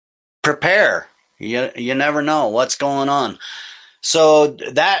prepare. You never know what's going on. So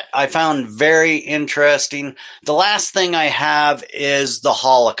that I found very interesting. The last thing I have is the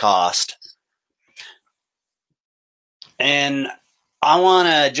Holocaust. And I want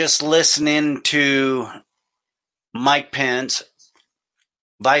to just listen in to Mike Pence,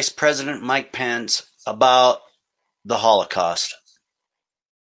 Vice President Mike Pence, about the Holocaust.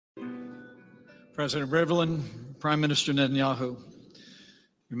 President Rivlin, Prime Minister Netanyahu,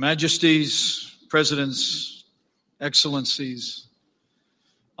 Your Majesties, Presidents, Excellencies,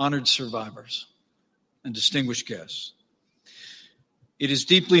 honored survivors, and distinguished guests. It is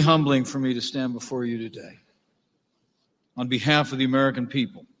deeply humbling for me to stand before you today on behalf of the American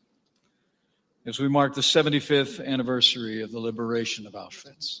people as we mark the 75th anniversary of the liberation of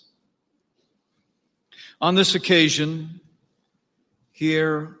Auschwitz. On this occasion,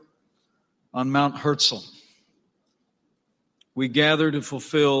 here on Mount Herzl we gather to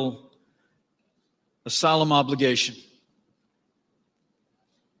fulfill a solemn obligation,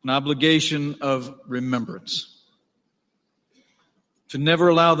 an obligation of remembrance, to never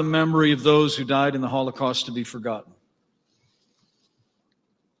allow the memory of those who died in the Holocaust to be forgotten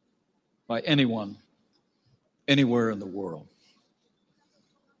by anyone, anywhere in the world.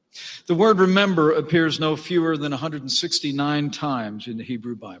 The word remember appears no fewer than 169 times in the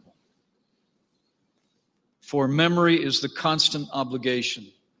Hebrew Bible. For memory is the constant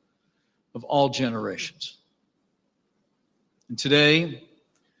obligation of all generations. And today,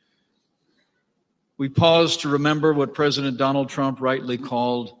 we pause to remember what President Donald Trump rightly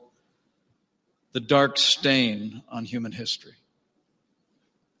called the dark stain on human history,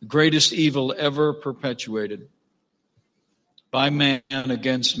 the greatest evil ever perpetuated by man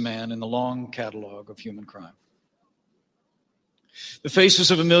against man in the long catalog of human crime. The faces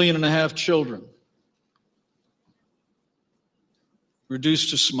of 1.5 million children reduced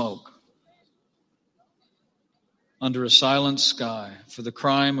to smoke under a silent sky for the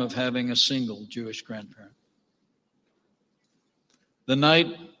crime of having a single Jewish grandparent. The night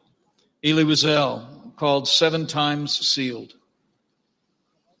Elie Wiesel, called 7 times sealed,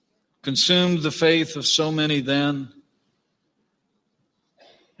 consumed the faith of so many then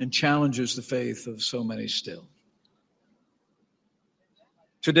and challenges the faith of so many still.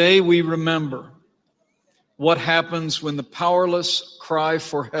 Today we remember what happens when the powerless cry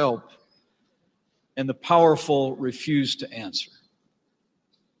for help and the powerful refuse to answer.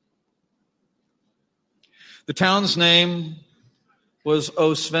 The town's name was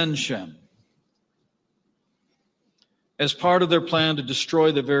Oswiecim, as part of their plan to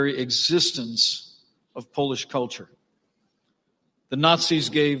destroy the very existence of Polish culture. The Nazis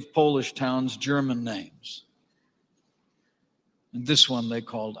gave Polish towns German names, and this one they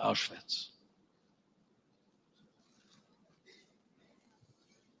called Auschwitz.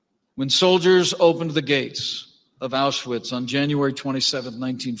 When soldiers opened the gates of Auschwitz on January 27,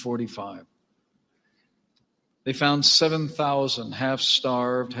 1945, they found 7,000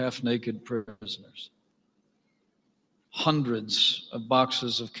 half-starved, half-naked prisoners. Hundreds of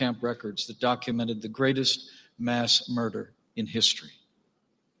boxes of camp records that documented the greatest mass murder in history.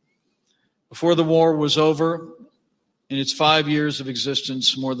 Before the war was over, in its 5 years of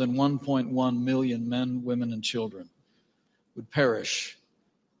existence, more than 1.1 million men, women, and children would perish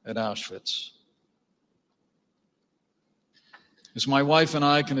at Auschwitz. As my wife and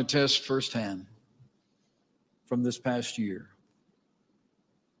I can attest firsthand from this past year,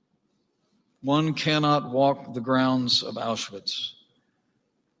 one cannot walk the grounds of Auschwitz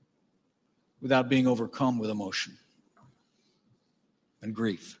without being overcome with emotion and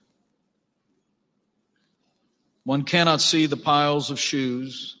grief. One cannot see the piles of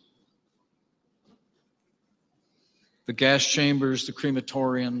shoes, the gas chambers, the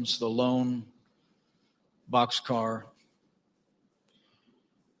crematoriums, the lone boxcar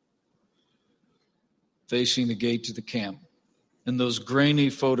facing the gate to the camp, and those grainy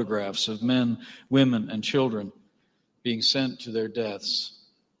photographs of men, women, and children being sent to their deaths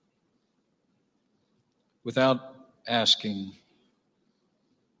without asking,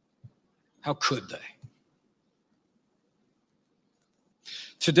 how could they?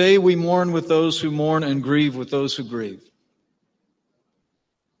 Today we mourn with those who mourn and grieve with those who grieve.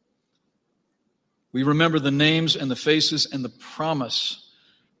 We remember the names and the faces and the promise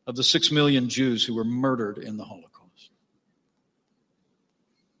of the 6 million Jews who were murdered in the Holocaust.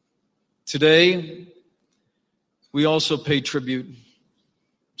 Today, we also pay tribute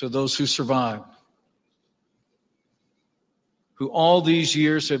to those who survived, who all these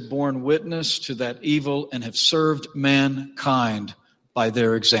years have borne witness to that evil and have served mankind by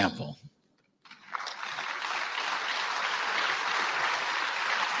their example.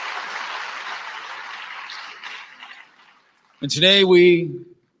 And today we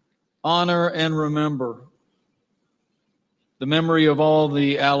honor and remember the memory of all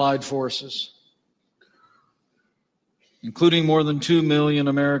the Allied forces, including more than 2 million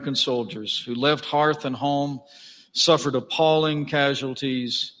American soldiers who left hearth and home, suffered appalling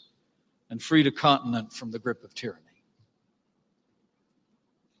casualties, and freed a continent from the grip of tyranny.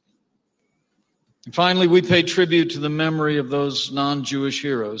 And finally, we pay tribute to the memory of those non-Jewish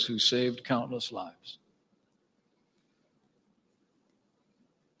heroes who saved countless lives.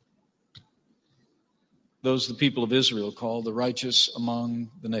 Those the people of Israel call the righteous among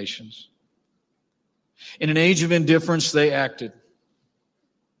the nations. In an age of indifference, they acted.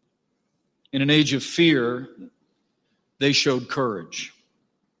 In an age of fear, they showed courage.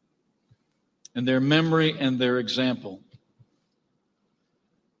 And their memory and their example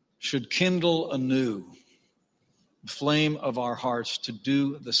should kindle anew the flame of our hearts to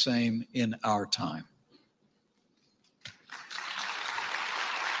do the same in our time.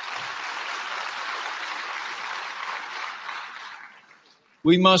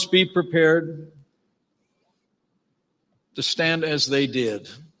 We must be prepared to stand as they did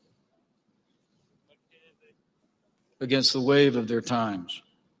against the wave of their times.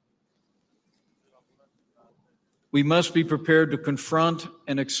 We must be prepared to confront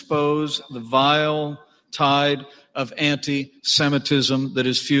and expose the vile tide of anti-Semitism that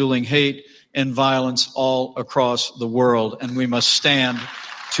is fueling hate and violence all across the world, and we must stand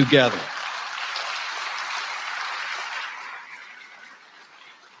together.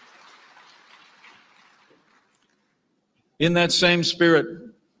 In that same spirit,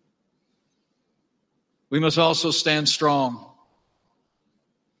 we must also stand strong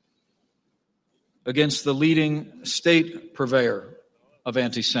against the leading state purveyor of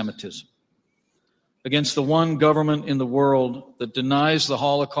anti-Semitism, against the one government in the world that denies the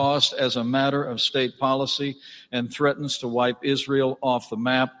Holocaust as a matter of state policy and threatens to wipe Israel off the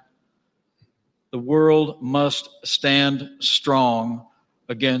map. The world must stand strong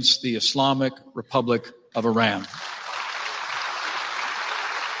against the Islamic Republic of Iran.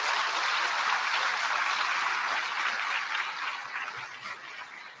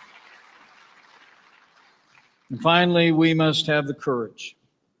 And finally, we must have the courage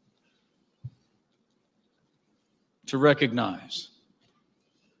to recognize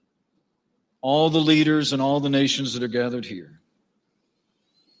all the leaders and all the nations that are gathered here,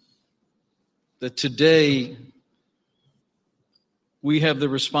 that today we have the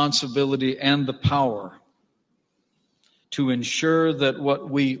responsibility and the power to ensure that what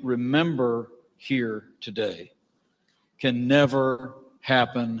we remember here today can never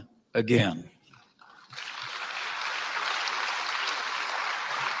happen again.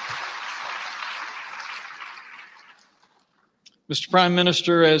 Mr. Prime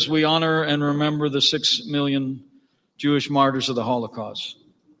Minister, as we honor and remember the 6 million Jewish martyrs of the Holocaust,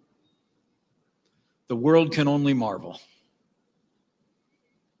 the world can only marvel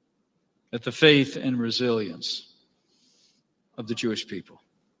at the faith and resilience of the Jewish people,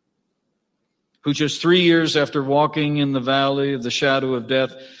 who just 3 years after walking in the valley of the shadow of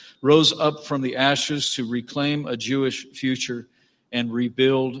death, rose up from the ashes to reclaim a Jewish future and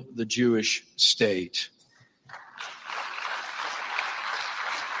rebuild the Jewish state.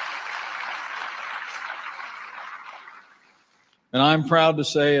 And I'm proud to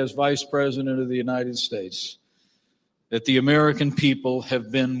say, as Vice President of the United States, that the American people have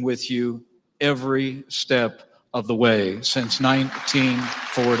been with you every step of the way since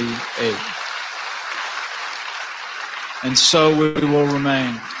 1948. And so we will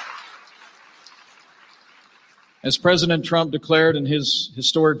remain. As President Trump declared in his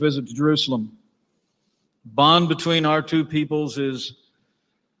historic visit to Jerusalem, the bond between our two peoples is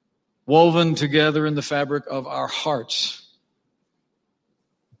woven together in the fabric of our hearts.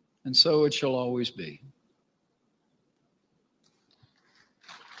 And so it shall always be.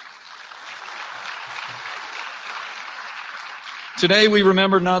 Today we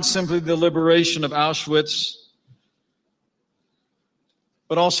remember not simply the liberation of Auschwitz,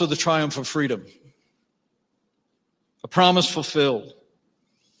 but also the triumph of freedom. A promise fulfilled,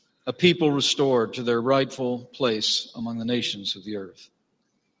 a people restored to their rightful place among the nations of the earth.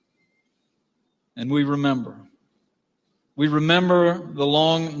 And we remember the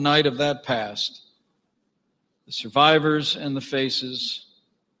long night of that past, the survivors and the faces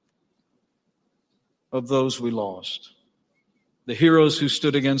of those we lost, the heroes who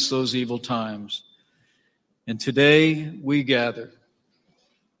stood against those evil times. And today we gather,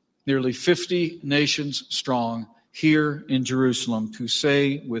 nearly 50 nations strong, here in Jerusalem to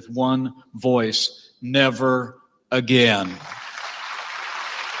say with one voice, never again.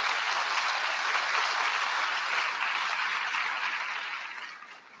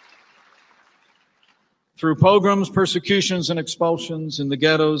 Through pogroms, persecutions, and expulsions in the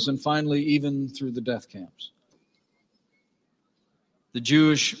ghettos, and finally even through the death camps, the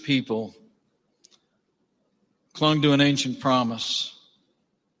Jewish people clung to an ancient promise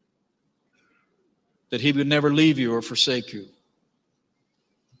that he would never leave you or forsake you,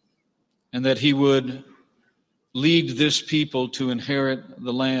 and that he would lead this people to inherit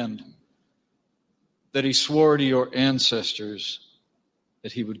the land that he swore to your ancestors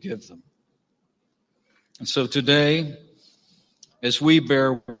that he would give them. And so today, as we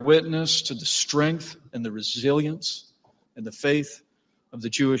bear witness to the strength and the resilience and the faith of the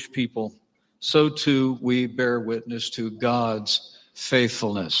Jewish people, so too we bear witness to God's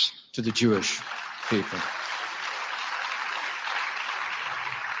faithfulness to the Jewish people.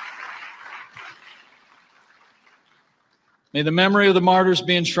 May the memory of the martyrs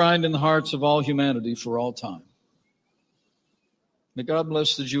be enshrined in the hearts of all humanity for all time. May God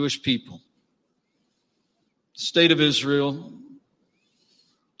bless the Jewish people, the state of Israel,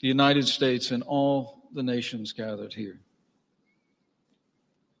 the United States, and all the nations gathered here.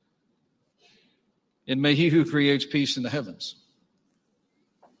 And may he who creates peace in the heavens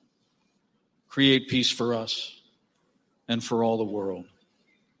create peace for us and for all the world.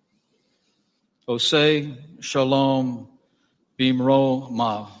 Oseh Shalom Bimro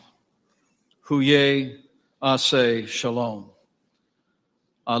Ma Huye Aseh Shalom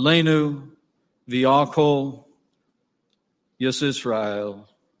Aleinu V'Yakol Yis Israel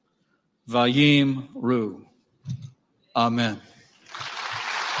Vayim Ru. Amen.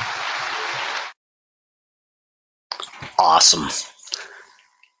 Awesome.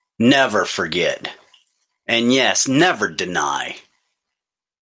 Never forget. And yes, never deny.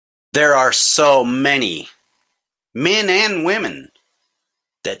 There are so many men and women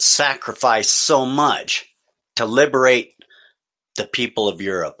that sacrifice so much to liberate the people of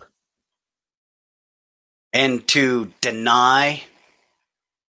Europe. And to deny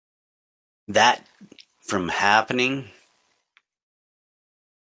that from happening,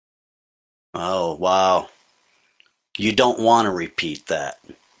 oh, wow. You don't want to repeat that.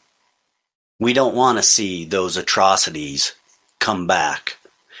 We don't want to see those atrocities come back.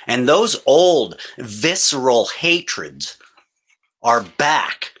 And those old visceral hatreds are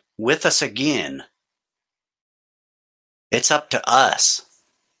back with us again. It's up to us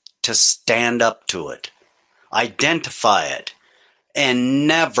to stand up to it, identify it, and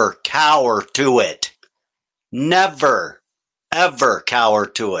never cower to it. Never, ever cower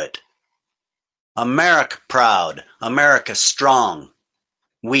to it. America proud, America strong.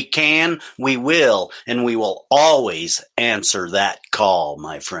 We can, we will, and we will always answer that call,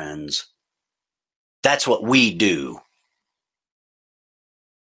 my friends. That's what we do.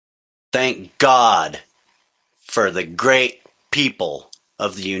 Thank God for the great people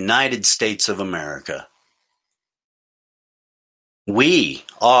of the United States of America. We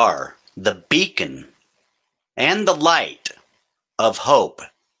are the beacon and the light of hope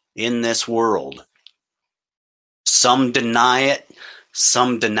in this world. Some deny it.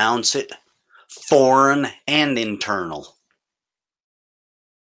 Some denounce it, foreign and internal.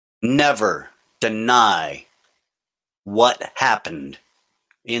 Never deny what happened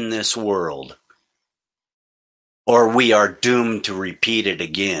in this world, or we are doomed to repeat it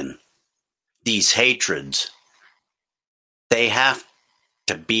again. These hatreds, they have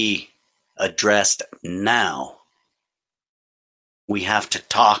to be addressed now. We have to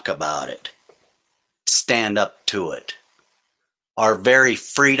talk about it, stand up to it. Our very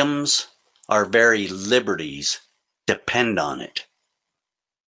freedoms, our very liberties depend on it.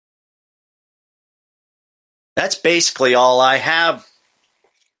 That's basically all I have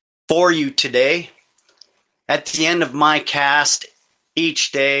for you today. At the end of my cast,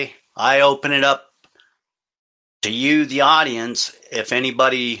 each day, I open it up to you, the audience. If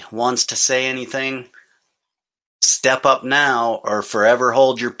anybody wants to say anything, step up now or forever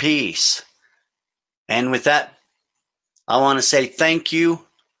hold your peace. And with that, I want to say thank you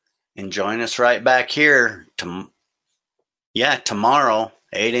and join us right back here tomorrow,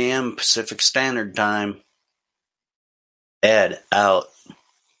 8 a.m. Pacific Standard Time. Ed out.